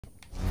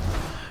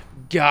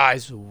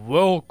Guys,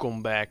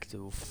 welcome back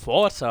to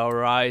Forza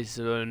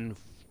Horizon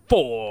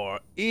 4.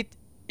 It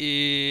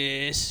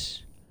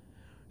is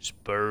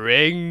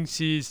spring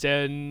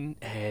season,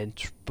 and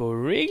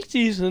spring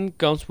season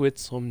comes with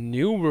some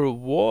new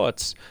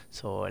rewards.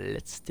 So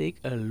let's take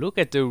a look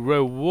at the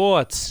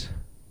rewards.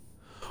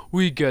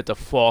 We get a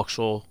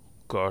Vauxhall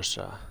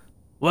Corsa.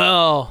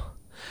 Well,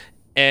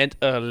 and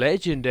a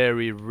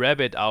legendary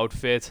rabbit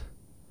outfit.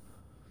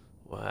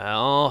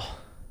 Well,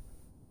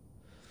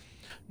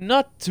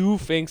 not two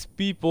things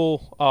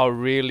people are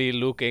really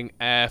looking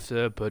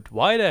after, but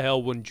why the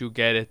hell wouldn't you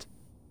get it?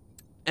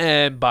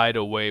 And by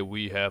the way,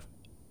 we have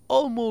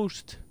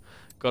almost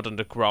gotten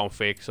the crown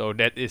fix, so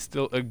that is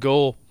still a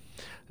goal.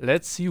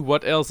 Let's see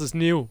what else is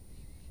new.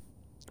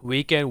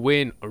 We can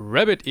win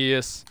rabbit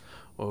ears,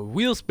 a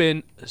wheel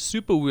spin,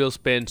 super wheel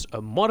spins, a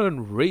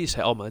modern race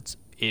helmet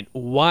in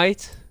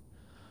white,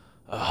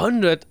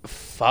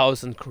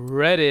 100,000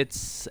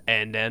 credits,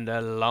 and then the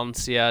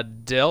Lancia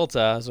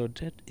Delta. So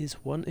that is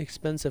one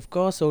expensive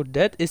car, so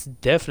that is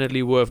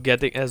definitely worth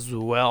getting as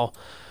well.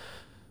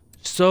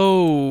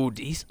 So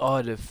these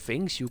are the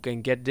things you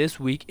can get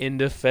this week in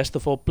the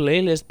festival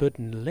playlist, but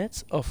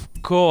let's of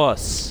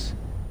course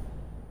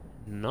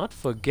not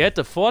forget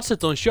the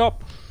Forzathon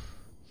shop.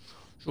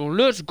 So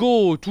let's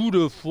go to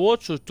the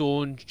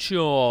Forzathon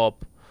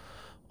shop.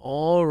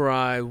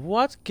 Alright,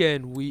 what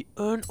can we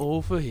earn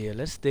over here?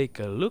 Let's take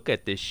a look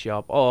at this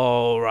shop.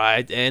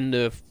 Alright, and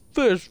the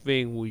first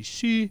thing we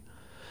see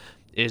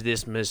is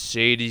this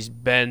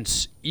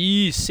Mercedes-Benz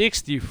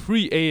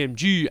E63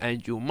 AMG.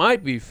 And you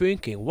might be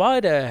thinking,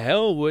 why the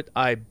hell would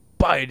I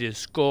buy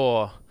this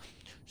car?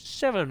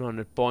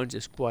 700 points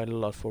is quite a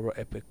lot for an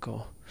epic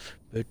car.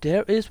 But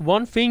there is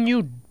one thing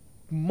you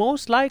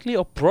most likely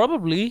or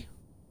probably,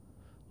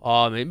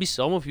 or maybe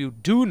some of you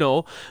do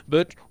know,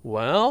 but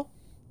well,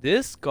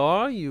 this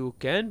car you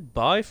can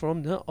buy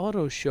from the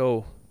auto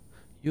show.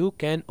 You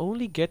can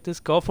only get this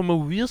car from a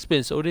wheel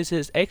spin, so this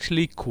is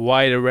actually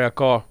quite a rare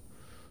car.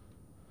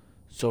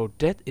 So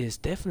that is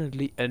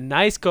definitely a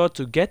nice car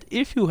to get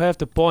if you have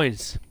the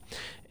points.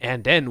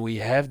 And then we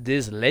have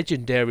this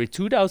legendary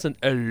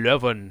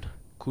 2011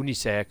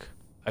 Koenigsegg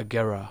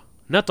Agera.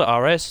 Not the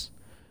RS,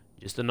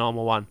 just the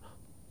normal one.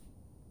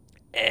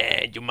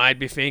 And you might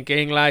be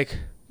thinking like,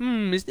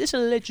 is this a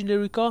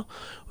legendary car?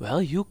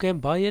 Well, you can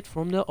buy it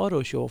from the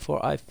auto show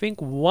for I think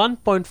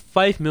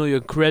 1.5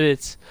 million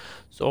credits.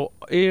 So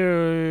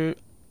here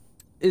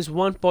is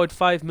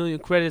 1.5 million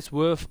credits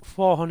worth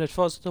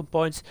 400,000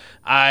 points.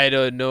 I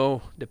don't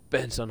know,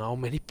 depends on how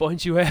many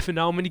points you have and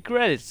how many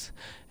credits.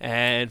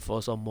 And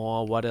for some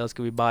more, what else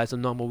can we buy?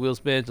 Some normal wheel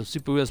spins, some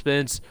super wheel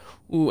spins.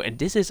 Ooh, and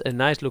this is a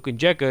nice looking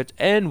jacket,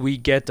 and we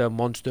get a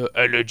monster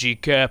allergy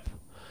cap.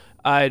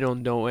 I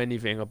don't know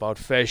anything about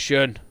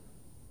fashion,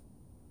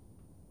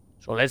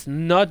 so let's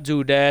not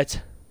do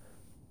that.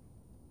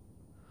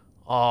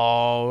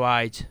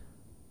 Alright.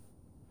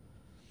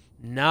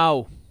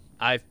 Now,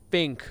 I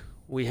think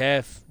we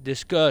have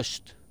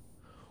discussed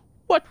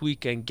what we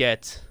can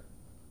get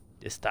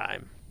this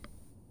time.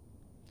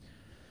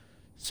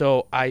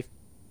 So I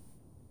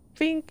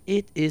think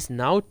it is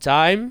now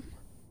time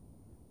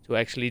to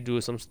actually do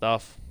some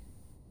stuff.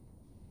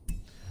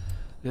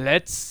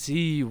 Let's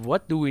see,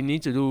 what do we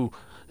need to do?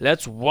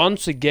 Let's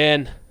once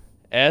again,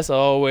 as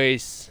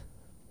always,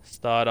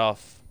 start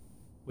off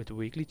with the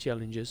weekly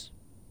challenges.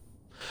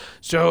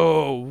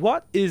 So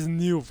what is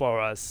new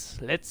for us?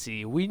 Let's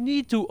see. We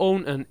need to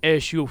own an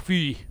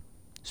SUV,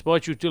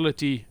 Sport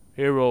Utility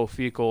Hero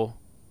Vehicle.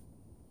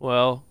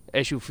 Well,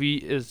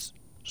 SUV is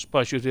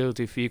Sport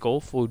Utility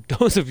Vehicle, for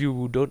those of you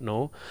who don't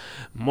know.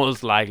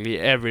 Most likely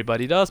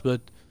everybody does,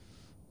 but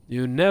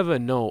you never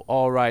know.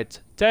 Alright,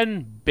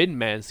 10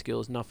 binman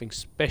skills, nothing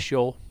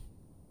special.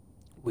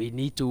 We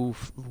need to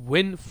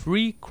win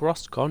 3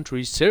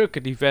 cross-country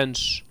circuit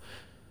events.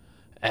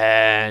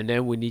 And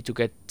then we need to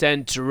get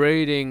 10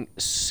 trading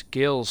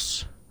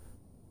skills.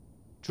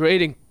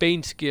 Trading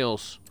paint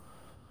skills.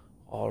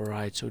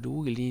 Alright, so do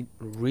we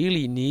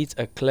really need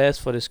a class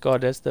for this car?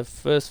 That's the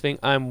first thing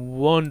I'm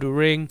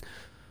wondering.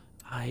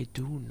 I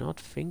do not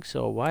think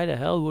so. Why the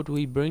hell would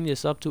we bring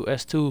this up to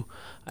S2?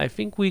 I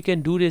think we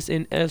can do this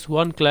in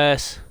S1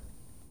 class.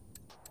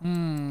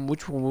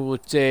 Which one we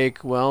would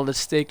take? Well,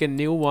 let's take a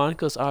new one,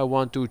 because I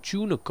want to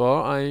tune a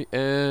car. I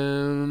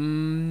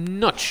am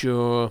not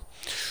sure.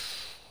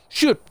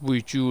 Should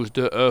we choose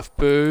the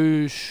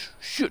F-Pace?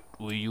 Should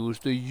we use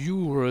the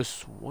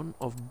Urus? One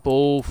of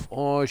both.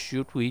 Or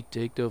should we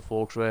take the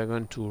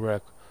Volkswagen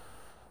Touareg?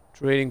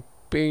 Trading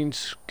paint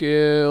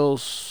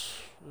skills,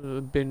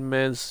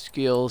 binman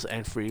skills,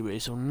 and freeway.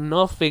 So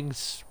nothing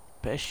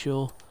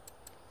special.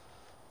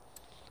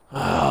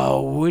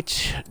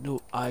 Which do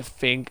I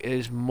think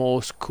is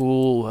most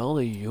cool? Well,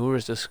 the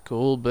Urus is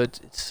cool, but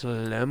it's a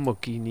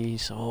Lamborghini,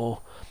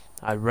 so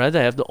I'd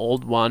rather have the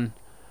old one.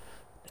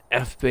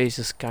 F-Pace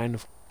is kind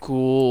of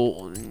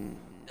cool.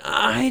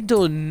 I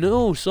don't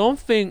know,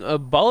 something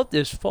about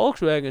this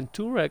Volkswagen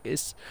Touareg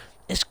is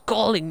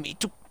calling me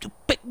to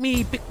pick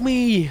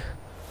me.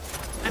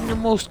 I'm the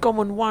most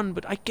common one,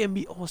 but I can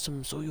be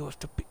awesome, so you have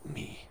to pick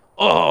me.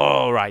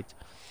 Alright.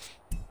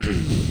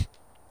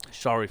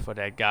 Sorry for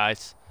that,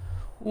 guys.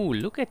 Ooh,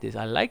 look at this.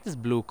 I like this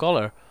blue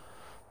color.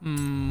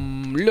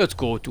 Let's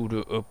go to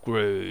the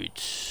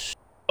upgrades.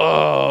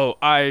 Oh,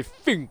 I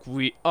think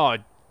we are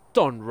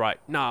done right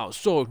now.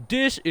 So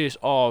this is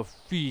our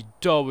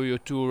VW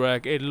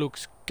Touareg. It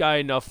looks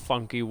kind of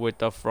funky with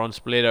the front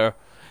splitter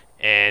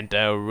and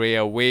the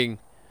rear wing,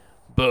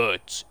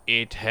 but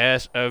it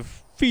has a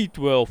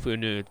V12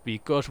 in it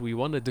because we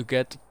wanted to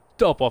get the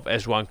top of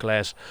S1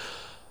 class.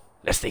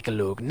 Let's take a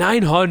look.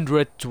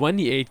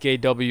 928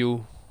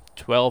 kW,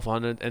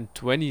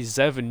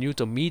 1227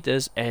 Newton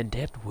meters, and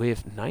that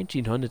with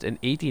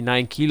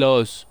 1989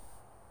 kilos.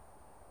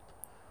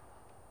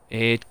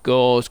 It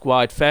goes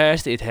quite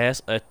fast. It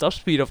has a top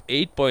speed of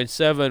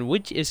 8.7,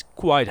 which is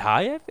quite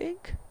high, I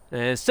think.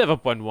 And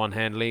 7.1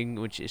 handling,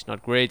 which is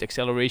not great.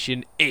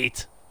 Acceleration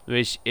 8,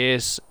 which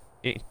is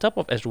in top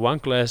of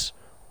S1 class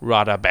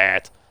rather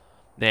bad.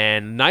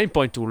 Then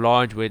 9.2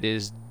 launch, which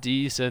is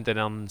decent, and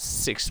on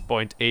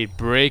 6.8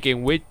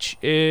 braking, which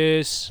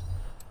is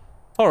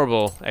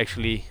horrible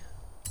actually.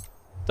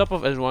 Top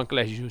of S1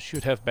 class, you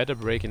should have better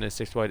braking than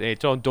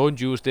 6.8. So don't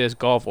use this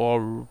golf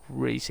or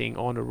racing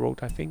on the road,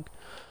 I think.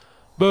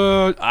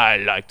 But I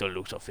like the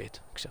looks of it,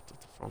 except for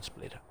the front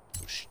splitter.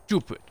 So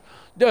stupid.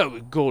 There we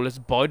go, let's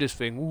buy this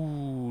thing.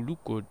 Ooh,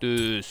 look at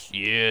this.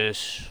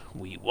 Yes,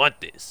 we want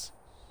this.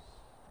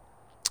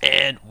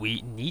 And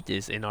we need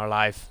this in our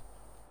life.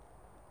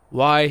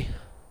 Why?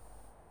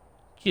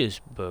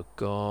 Just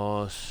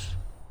because.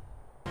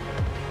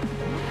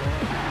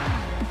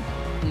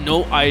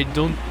 No, I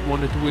don't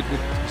want to do it with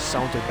the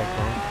sound in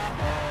background.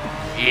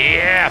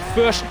 Yeah,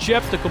 first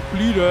chapter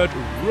completed.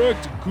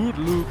 Wrecked, good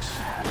looks.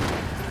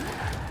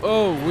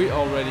 Oh, we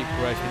already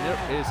crashed. And there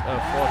is a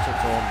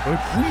Forzathon,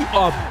 but we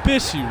are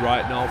busy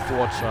right now,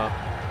 Forza.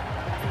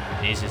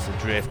 This is a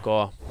drift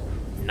car.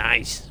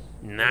 Nice,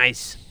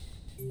 nice.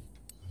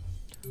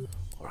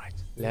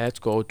 Alright, let's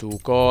go to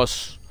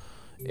cars.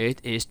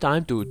 It is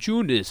time to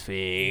tune this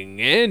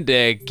thing, and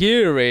the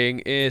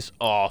gearing is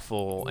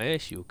awful,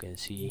 as you can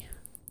see.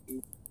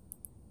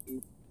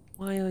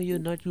 Why are you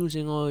not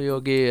using all your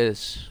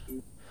gears?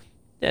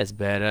 That's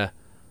better.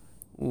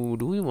 Ooh,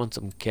 do we want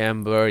some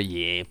camber?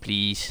 Yeah,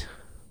 please.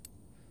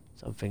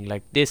 Something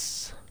like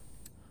this.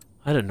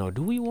 I don't know,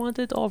 do we want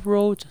it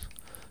off-road?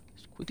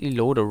 Let's quickly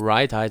lower the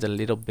ride height a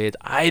little bit.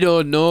 I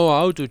don't know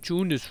how to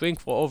tune this thing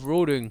for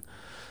off-roading.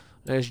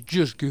 Let's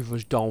just give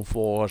us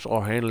downforce.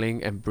 Our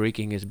handling and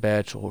braking is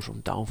bad, so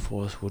some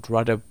downforce would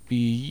rather be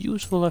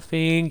useful, I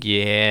think.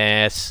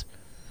 Yes.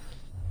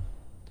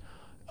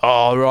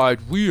 Alright,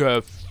 we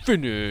have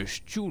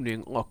finished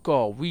tuning our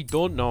car. We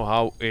don't know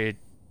how it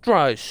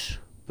drives,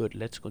 but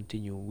let's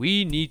continue.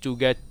 We need to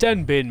get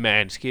 10 bin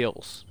man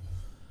skills.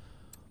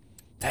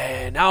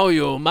 And now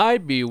you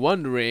might be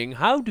wondering,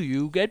 how do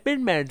you get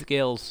bin man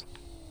skills?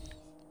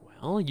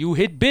 Well, you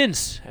hit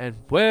bins, and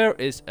where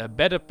is a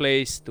better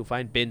place to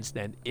find bins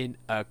than in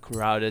a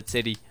crowded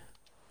city?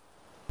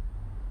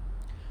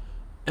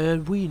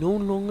 And we no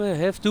longer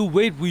have to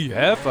wait. We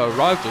have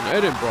arrived in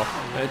Edinburgh,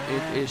 and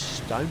it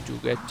is time to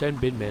get 10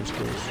 bin man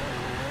skills.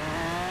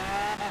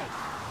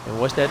 And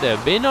was that a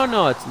bin or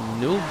not?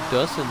 No,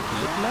 doesn't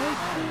look like.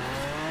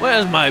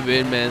 Where's my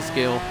bin man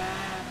skill?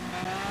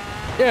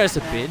 There's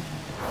a bin.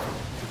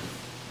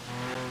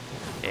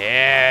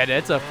 Yeah,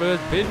 that's our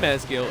first bin man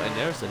skill, and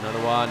there's another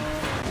one.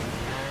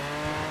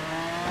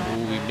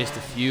 Oh, we missed a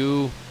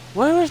few.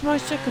 Where is my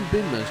second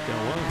bin man skill?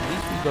 Well, at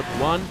least we got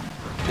one.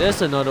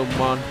 There's another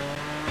one.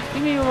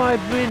 Give me my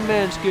bin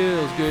man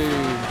skills,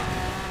 game.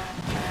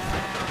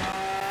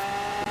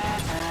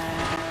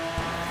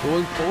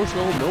 Going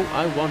postal? No,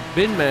 I want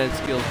bin man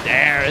skills.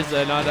 There is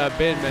another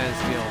bin man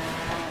skill.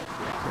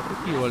 So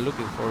if you are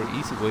looking for an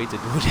easy way to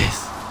do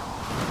this,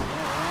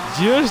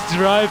 just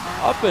drive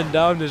up and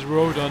down this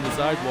road on the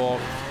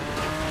sidewalk.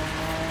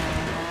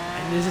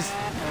 And this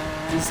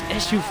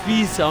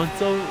SUV sounds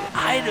so,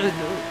 I don't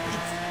know,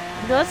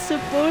 it's not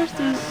supposed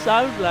to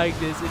sound like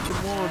this.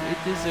 Come on,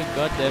 it is a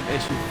goddamn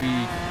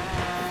SUV.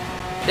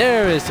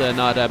 There is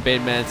another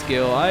bin man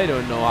skill. I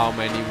don't know how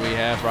many we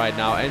have right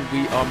now, and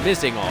we are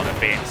missing all the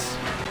bins.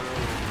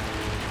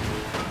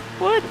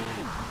 What?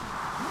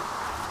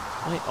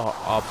 Why are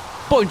our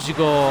punch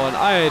gone?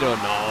 I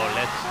don't know.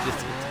 Let's just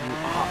continue.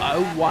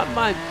 I want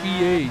my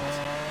V8.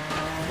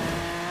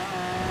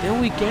 Then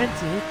we can't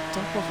hit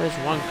top of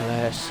S1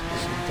 class.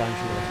 Sometimes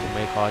you have to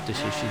make hard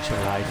decisions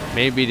in life.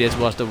 Maybe this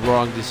was the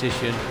wrong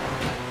decision.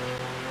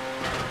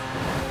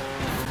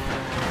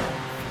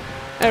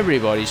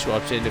 Everybody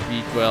swaps in the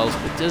V12s,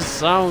 but the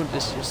sound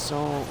is just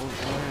so...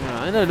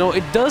 I don't know,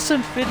 it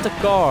doesn't fit the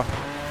car.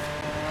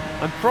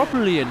 I'm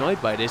properly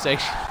annoyed by this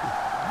actually.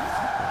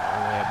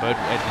 Yeah, but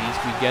at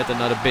least we get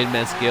another bin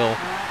man skill,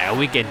 and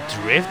we can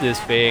drift this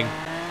thing.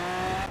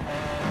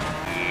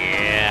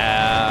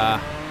 Yeah.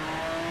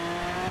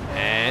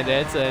 And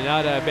that's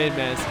another bin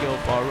man skill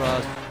for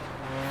us.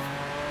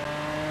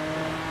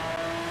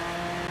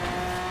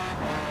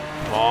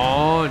 Come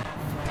on.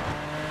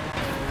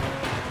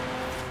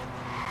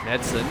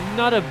 That's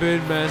another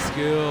Binman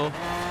skill.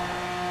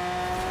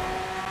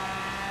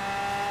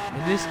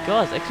 And this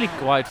car is actually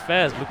quite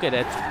fast. Look at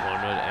that,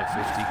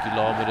 250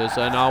 kilometers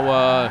an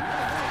hour.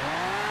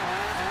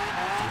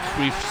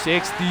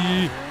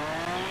 360.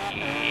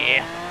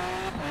 Yeah.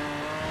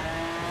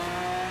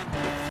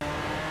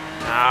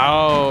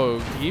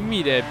 Oh, give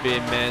me that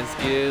Binman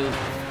skill.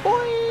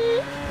 Boy.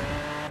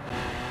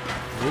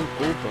 Move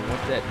open.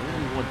 What's that?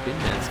 Only want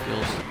Binman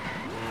skills.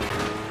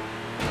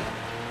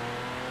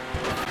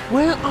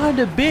 Where are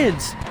the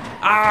bins?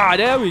 Ah,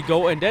 there we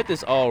go. And that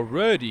is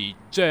already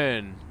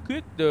 10.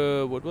 Kick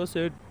the, what was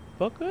it?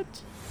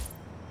 Bucket?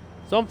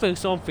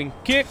 Something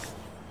kick.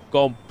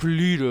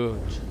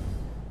 Completed.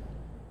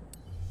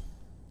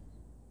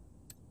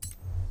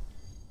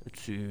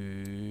 Let's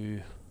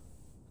see.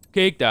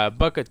 Kick that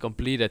bucket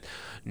completed.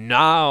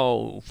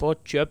 Now for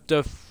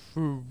chapter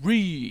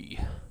 3.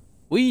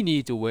 We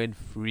need to win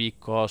 3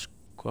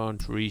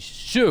 cross-country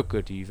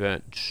circuit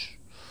events.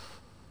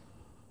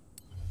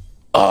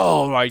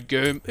 Alright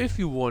game, if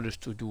you want us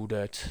to do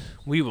that,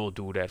 we will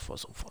do that for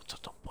some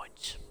Forzathon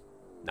points.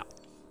 Now,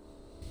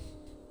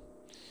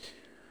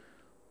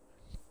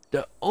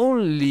 the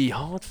only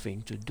hard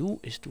thing to do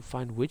is to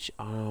find which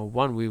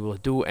one we will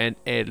do, and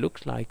it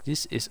looks like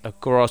this is a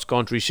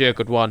cross-country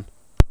circuit one.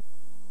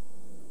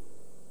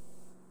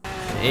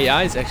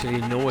 AI is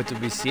actually nowhere to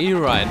be seen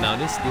right now.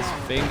 This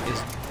thing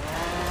is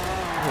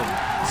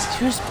it's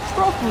just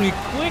properly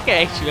quick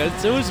actually. I'm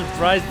so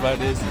surprised by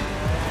this.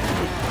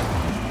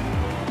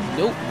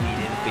 Nope, we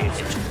didn't pay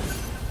attention.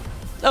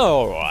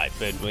 Alright,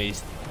 but we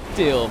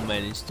still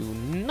managed to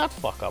not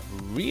fuck up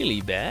really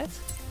bad.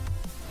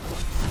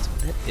 So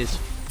that is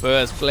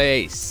first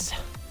place.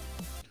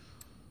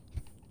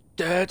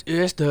 That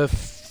is the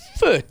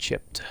 3rd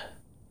chapter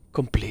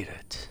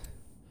completed.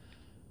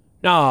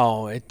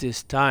 Now it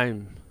is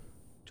time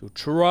to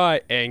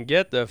try and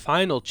get the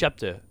final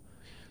chapter.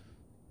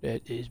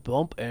 That is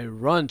bump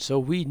and run. So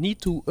we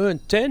need to earn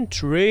 10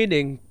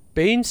 training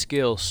paint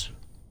skills.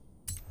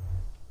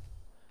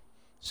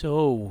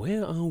 So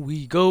where are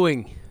we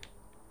going?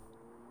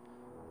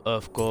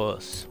 Of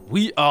course,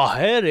 we are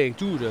heading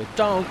to the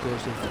town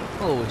because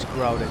it's always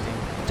crowded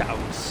in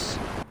towns.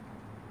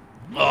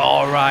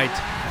 Alright.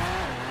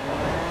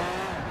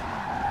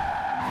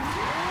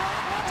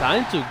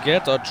 Time to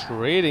get our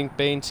trading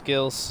paint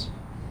skills.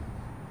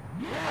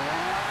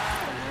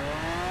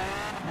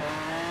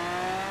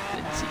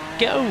 Let's see,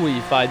 can we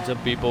find some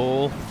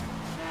people?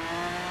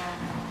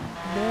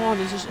 Come on,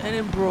 this is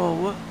Edinburgh.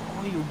 Where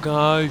are you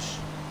guys?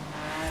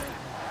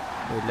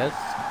 Wait,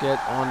 let's get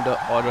on the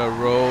other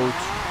road.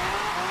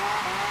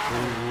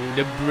 Ooh,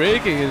 the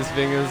braking in this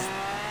thing is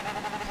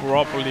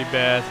properly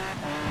bad.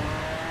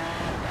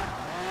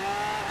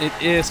 It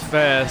is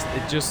fast.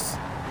 It just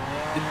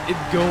it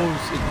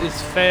goes. It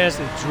is fast.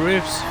 It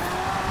drifts.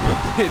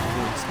 It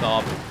won't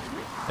stop.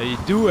 Now you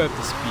do have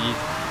the speed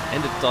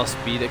and the top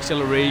speed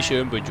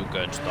acceleration, but you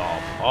can't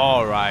stop.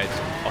 All right,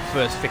 our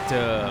first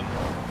victim.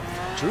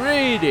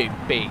 Trading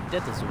paint.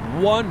 That is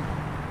one.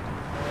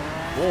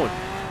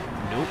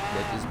 Nope,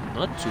 that is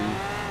not 2.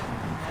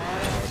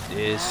 That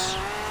is...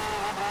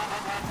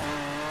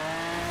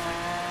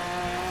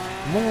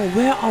 More,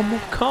 where are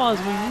more cars?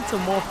 We need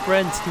some more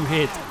friends to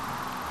hit.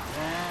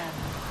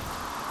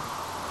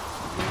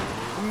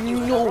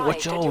 No,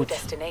 watch out.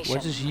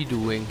 What is he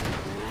doing?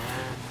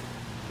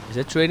 Is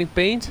that trading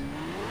paint?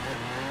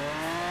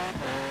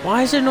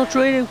 Why is it not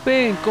trading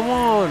paint? Come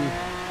on.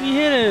 We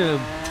hit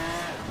him.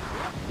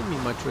 Give me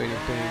my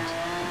trading paint.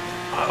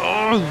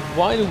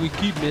 Why do we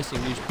keep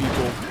missing these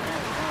people?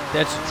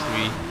 That's a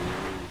tree.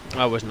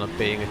 I was not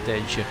paying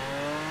attention.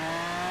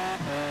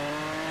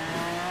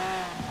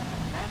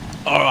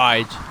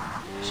 Alright.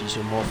 See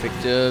some more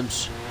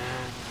victims.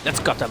 Let's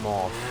cut them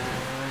off.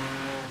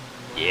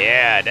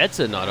 Yeah, that's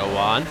another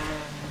one.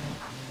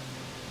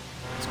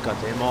 Let's cut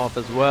him off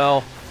as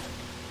well.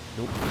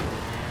 Nope.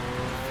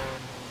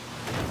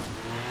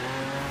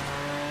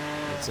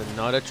 It's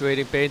another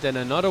trading paint and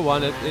another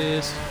one. It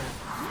is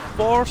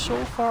 4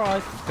 so far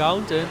I've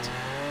counted.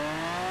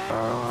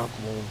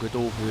 Come on, get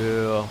over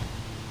here.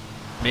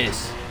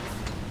 Miss.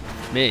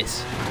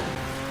 Miss.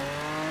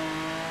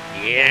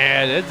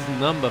 Yeah, that's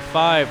number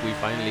 5. We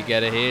finally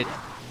get a hit.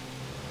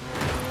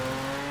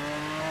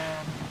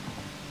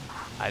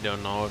 I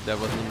don't know if that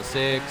was number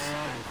 6.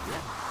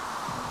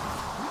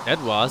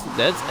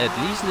 That's at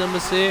least number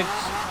 6.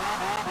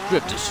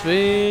 Grip the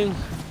swing.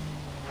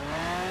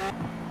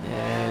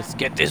 Let's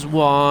get this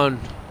one.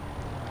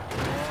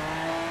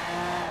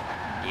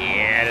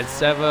 Yeah, that's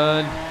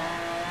 7.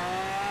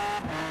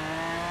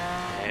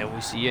 And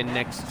we see a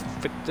next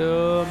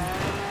victim.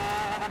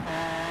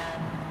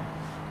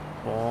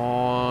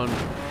 On.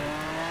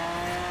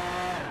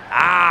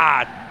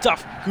 Ah,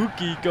 tough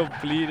cookie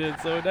completed.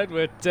 So that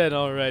were 10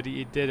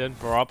 already. It didn't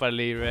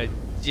properly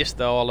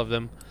register all of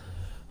them.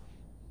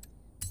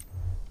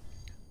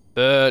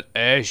 But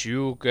as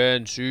you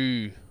can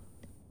see,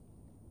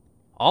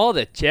 all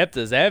the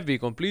chapters have been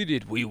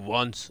completed. We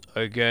once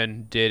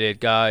again did it,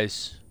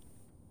 guys.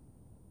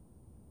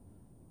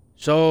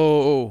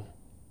 So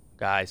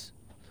guys,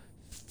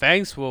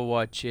 thanks for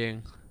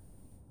watching.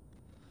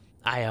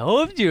 I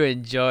hope you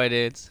enjoyed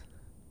it.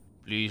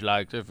 Please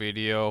like the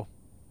video.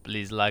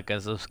 Please like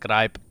and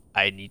subscribe.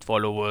 I need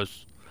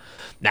followers.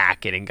 Nah,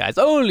 kidding guys.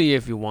 Only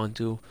if you want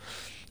to.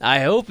 I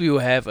hope you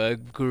have a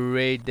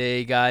great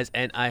day, guys.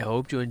 And I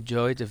hope you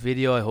enjoyed the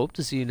video. I hope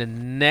to see you in the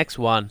next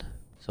one.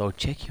 So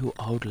check you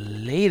out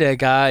later,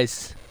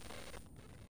 guys.